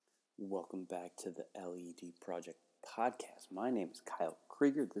Welcome back to the LED Project podcast. My name is Kyle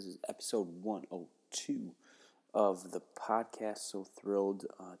Krieger. This is episode 102 of the podcast. So thrilled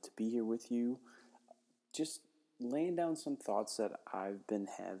to be here with you. Just laying down some thoughts that I've been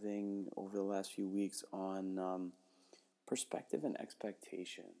having over the last few weeks on perspective and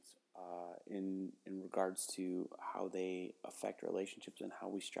expectations in regards to how they affect relationships and how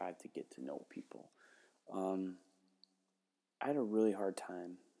we strive to get to know people. I had a really hard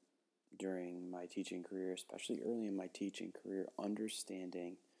time during my teaching career, especially early in my teaching career,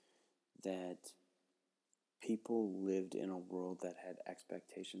 understanding that people lived in a world that had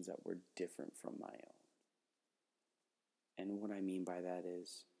expectations that were different from my own. And what I mean by that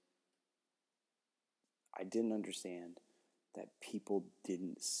is I didn't understand that people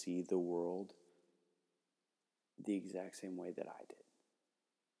didn't see the world the exact same way that I did.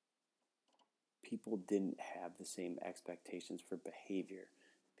 People didn't have the same expectations for behavior.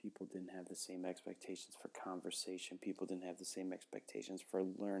 People didn't have the same expectations for conversation. People didn't have the same expectations for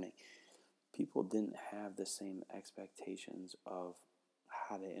learning. People didn't have the same expectations of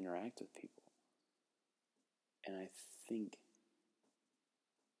how to interact with people. And I think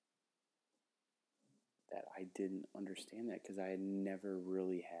that I didn't understand that because I had never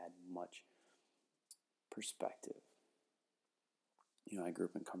really had much perspective. I grew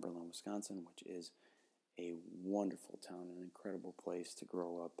up in Cumberland, Wisconsin, which is a wonderful town, an incredible place to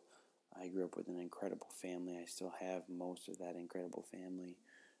grow up. I grew up with an incredible family. I still have most of that incredible family.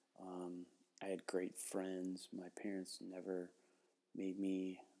 I had great friends. My parents never made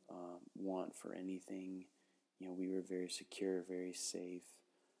me want for anything. We were very secure, very safe.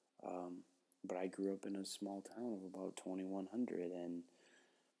 But I grew up in a small town of about 2,100, and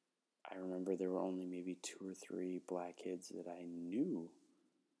I remember there were only maybe 2 or 3 black kids that I knew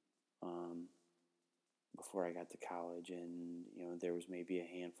before I got to college, and there was maybe a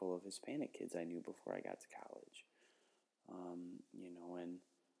handful of Hispanic kids I knew before I got to college. And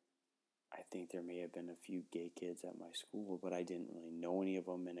I think there may have been a few gay kids at my school, but I didn't really know any of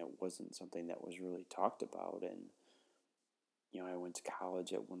them, and it wasn't something that was really talked about. And I went to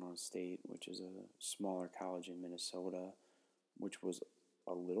college at Winona State, which is a smaller college in Minnesota, which was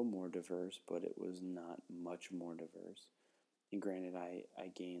a little more diverse, but it was not much more diverse. And granted, I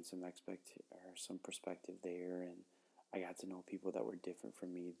gained some perspective there, and I got to know people that were different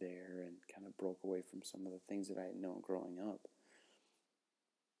from me there, and kind of broke away from some of the things that I had known growing up.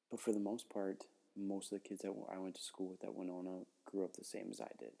 But for the most part, most of the kids that I went to school with at Winona grew up the same as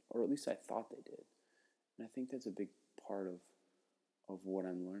I did, or at least I thought they did. And I think that's a big part of what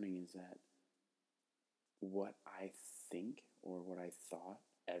I'm learning is that what I think or what I thought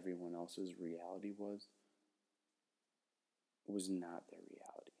everyone else's reality was not their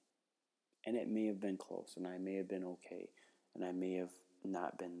reality. And it may have been close, and I may have been okay, and I may have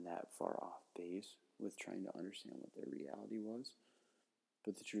not been that far off base with trying to understand what their reality was.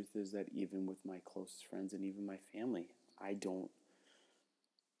 But the truth is that even with my closest friends and even my family, I don't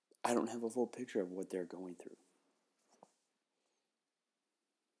have a full picture of what they're going through.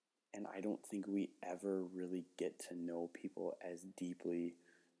 And I don't think we ever really get to know people as deeply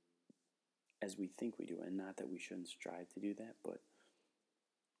as we think we do. And not that we shouldn't strive to do that, but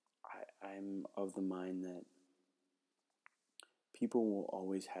I'm of the mind that people will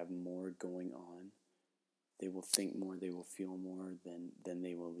always have more going on. They will think more, they will feel more than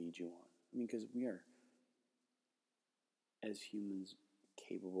they will lead you on. Because we are, as humans,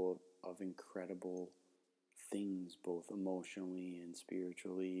 capable of incredible things, both emotionally and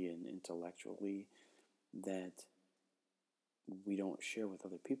spiritually and intellectually, that we don't share with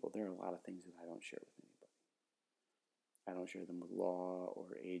other people. There are a lot of things that I don't share with anybody. I don't share them with Law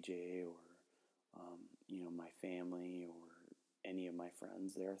or AJ or my family or any of my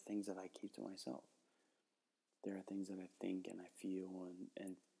friends. There are things that I keep to myself. There are things that I think and I feel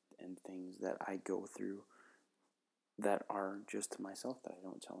and things that I go through that are just to myself that I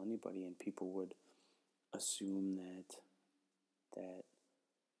don't tell anybody, and people would assume that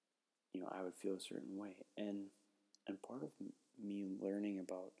I would feel a certain way. And part of me learning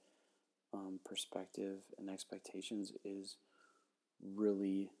about perspective and expectations is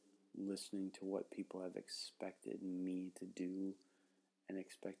really listening to what people have expected me to do and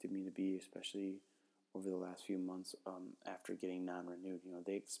expected me to be, especially over the last few months after getting non-renewed.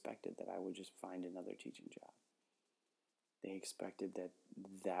 They expected that I would just find another teaching job. They expected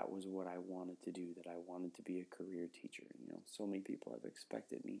that was what I wanted to do, that I wanted to be a career teacher. So many people have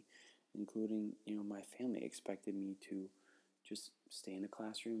expected me, including, my family expected me to just stay in a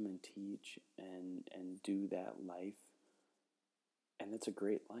classroom and teach and do that life. And it's a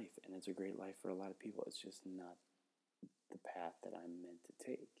great life, and it's a great life for a lot of people. It's just not the path that I'm meant to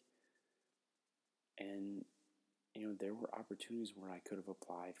take. there were opportunities where I could have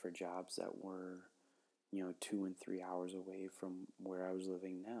applied for jobs that were, 2 and 3 hours away from where I was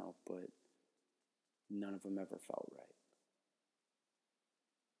living now, but none of them ever felt right.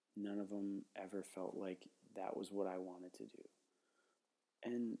 None of them ever felt like that was what I wanted to do.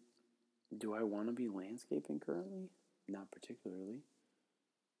 And do I want to be landscaping currently? Not particularly,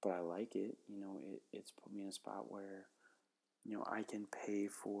 but I like it. It's put me in a spot where, I can pay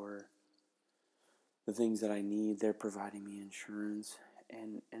for the things that I need. They're providing me insurance,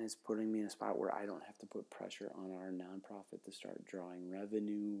 and it's putting me in a spot where I don't have to put pressure on our nonprofit to start drawing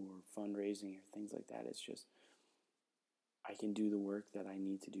revenue or fundraising or things like that. It's just I can do the work that I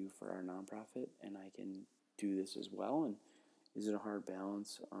need to do for our nonprofit, and I can do this as well. And is it a hard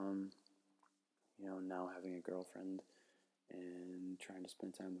balance? Now having a girlfriend and trying to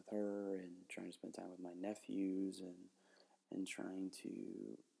spend time with her and trying to spend time with my nephews and trying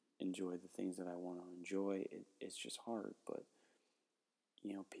to enjoy the things that I want to enjoy, it's just hard. But,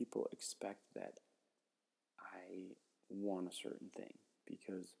 people expect that I want a certain thing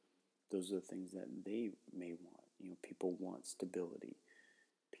because those are the things that they may want. People want stability.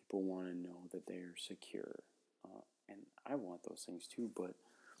 People want to know that they're secure. And I want those things too, but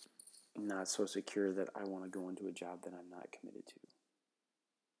not so secure that I want to go into a job that I'm not committed to.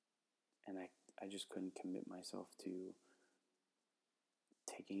 And I just couldn't commit myself to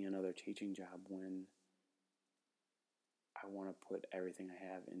taking another teaching job when I want to put everything I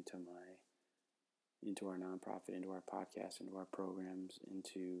have into our nonprofit, into our podcast, into our programs,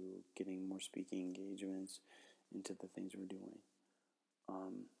 into getting more speaking engagements, into the things we're doing.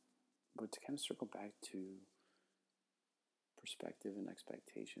 But to kind of circle back to perspective and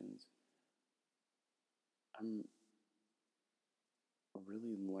expectations, I'm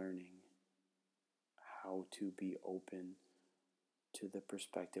really learning how to be open to the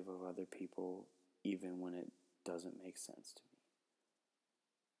perspective of other people, even when it doesn't make sense to me.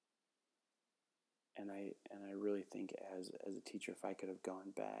 And I really think as a teacher, if I could have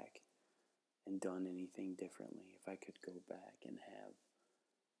gone back and done anything differently, if I could go back and have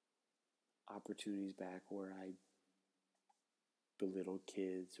opportunities back where I belittled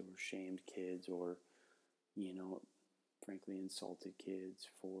kids or shamed kids or, frankly insulted kids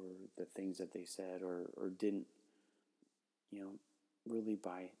for the things that they said or didn't, really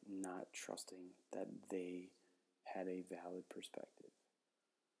by not trusting that they had a valid perspective,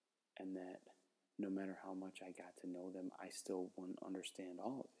 and that no matter how much I got to know them, I still wouldn't understand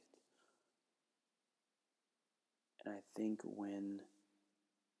all of it. And I think when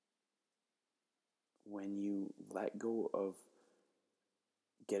you let go of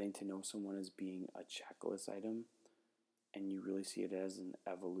getting to know someone as being a checklist item, and you really see it as an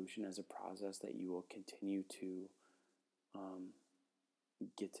evolution, as a process that you will continue to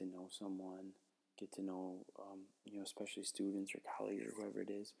get to know someone, get to know, especially students or colleagues or whoever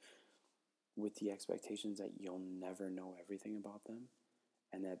it is, with the expectations that you'll never know everything about them,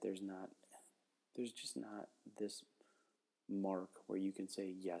 and that there's just not this mark where you can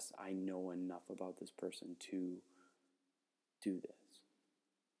say, yes, I know enough about this person to do this.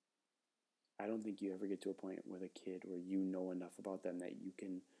 I don't think you ever get to a point with a kid where you know enough about them that you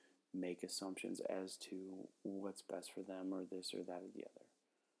can make assumptions as to what's best for them or this or that or the other.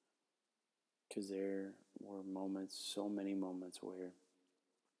 Because there were moments, so many moments, where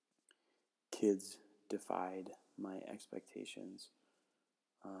kids defied my expectations,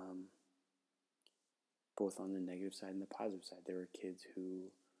 both on the negative side and the positive side. There were kids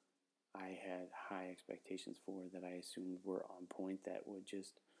who I had high expectations for that I assumed were on point, that would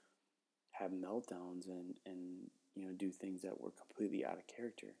just have meltdowns and do things that were completely out of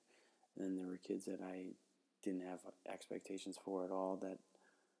character. And then there were kids that I didn't have expectations for at all that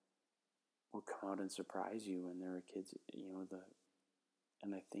would come out and surprise you. And there were kids,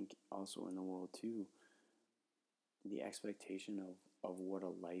 and I think also in the world too, the expectation of what a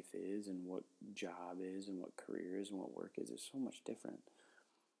life is and what job is and what career is and what work is so much different.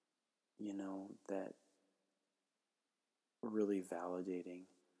 That really validating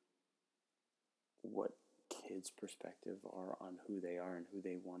what kids' perspective are on who they are and who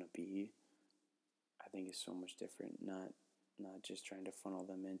they want to be, I think is so much different. Not just trying to funnel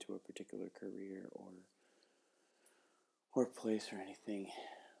them into a particular career or place or anything,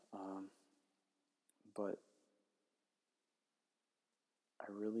 but I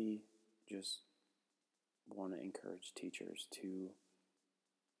really just want to encourage teachers to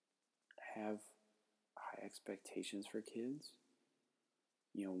have high expectations for kids.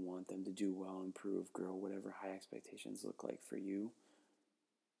 Want them to do well, improve, grow, whatever high expectations look like for you.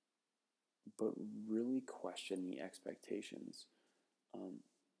 But really question the expectations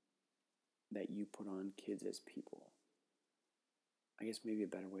that you put on kids as people. I guess maybe a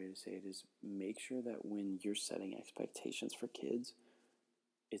better way to say it is make sure that when you're setting expectations for kids,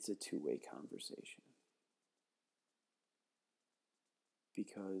 it's a two-way conversation.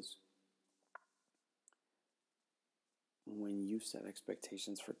 Because when you set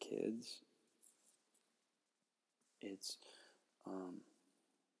expectations for kids, it's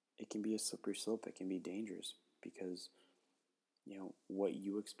it can be a slippery slope. It can be dangerous because what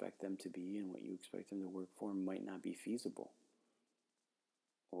you expect them to be and what you expect them to work for might not be feasible,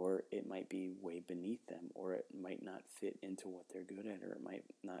 or it might be way beneath them, or it might not fit into what they're good at, or it might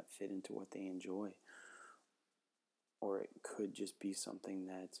not fit into what they enjoy, or it could just be something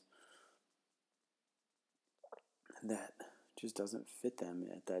that just doesn't fit them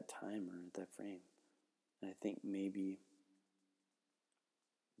at that time or at that frame. And I think maybe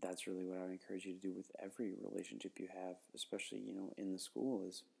that's really what I would encourage you to do with every relationship you have, especially, in the school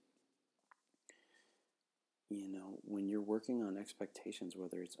is, when you're working on expectations,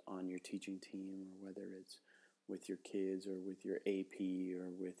 whether it's on your teaching team or whether it's with your kids or with your AP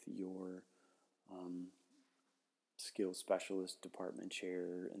or with your skills specialist, department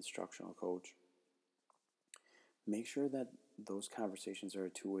chair, instructional coach, make sure that those conversations are a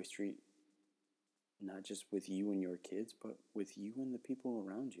two-way street, not just with you and your kids, but with you and the people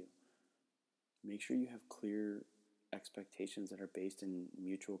around you. Make sure you have clear expectations that are based in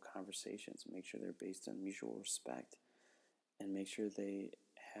mutual conversations. Make sure they're based on mutual respect, and make sure they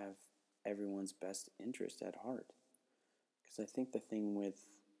have everyone's best interest at heart. Because I think the thing with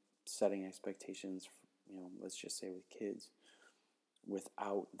setting expectations, let's just say with kids,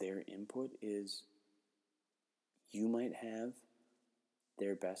 without their input is you might have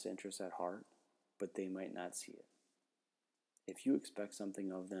their best interests at heart, but they might not see it. If you expect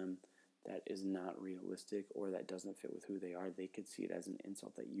something of them that is not realistic or that doesn't fit with who they are, they could see it as an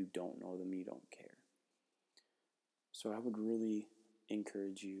insult that you don't know them, you don't care. So I would really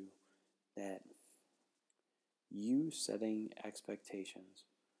encourage you that you setting expectations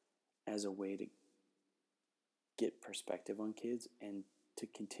as a way to get perspective on kids and to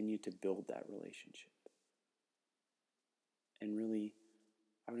continue to build that relationship. And really,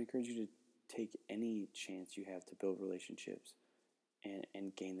 I would encourage you to take any chance you have to build relationships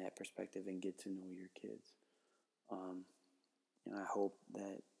and gain that perspective and get to know your kids. I hope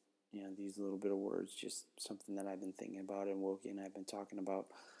that these little bit of words, just something that I've been thinking about and Wilkie and I've been talking about,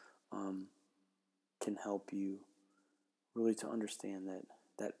 can help you really to understand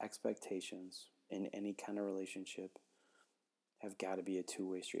that expectations in any kind of relationship have got to be a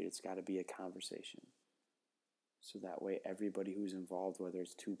two-way street. It's got to be a conversation. So that way everybody who's involved, whether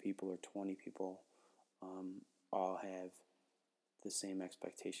it's 2 people or 20 people, all have the same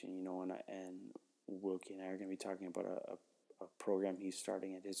expectation, and Wilkie and I are going to be talking about a program he's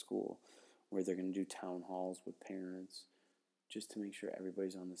starting at his school where they're going to do town halls with parents just to make sure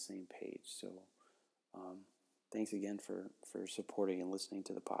everybody's on the same page. So thanks again for supporting and listening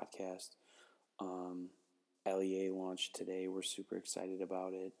to the podcast. LEA launched today. We're super excited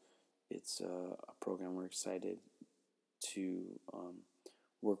about it. It's a program we're excited to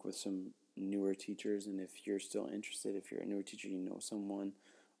work with some newer teachers, and if you're still interested, if you're a newer teacher, someone,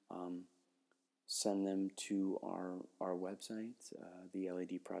 send them to our website,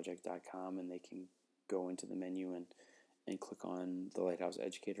 theledproject.com, and they can go into the menu and click on the Lighthouse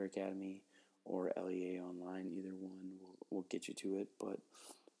Educator Academy or LEA Online. Either one will get you to it. But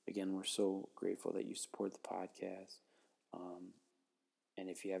again, we're so grateful that you support the podcast. And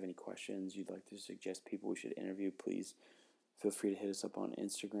if you have any questions you'd like to suggest people we should interview, please feel free to hit us up on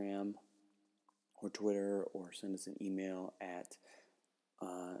Instagram or Twitter, or send us an email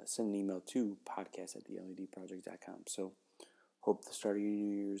to podcast@theledproject.com. So hope the start of your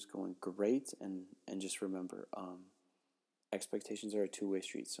new year is going great, and just remember, expectations are a two-way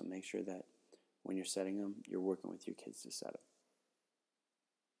street, so make sure that when you're setting them, you're working with your kids to set them.